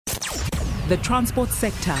The transport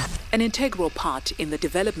sector, an integral part in the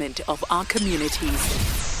development of our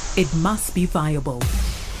communities. It must be viable.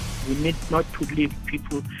 We need not to leave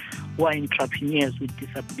people who are entrepreneurs with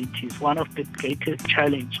disabilities. One of the greatest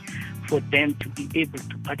challenges for them to be able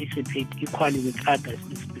to participate equally with others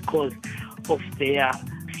is because of their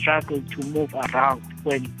struggle to move around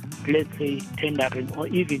when, let's say, tendering or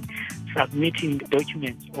even submitting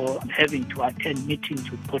documents or having to attend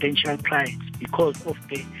meetings with potential clients because of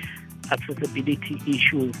the accessibility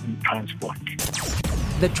issues in transport.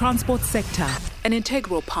 The transport sector, an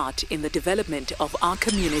integral part in the development of our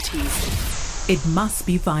communities. It must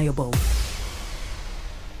be viable.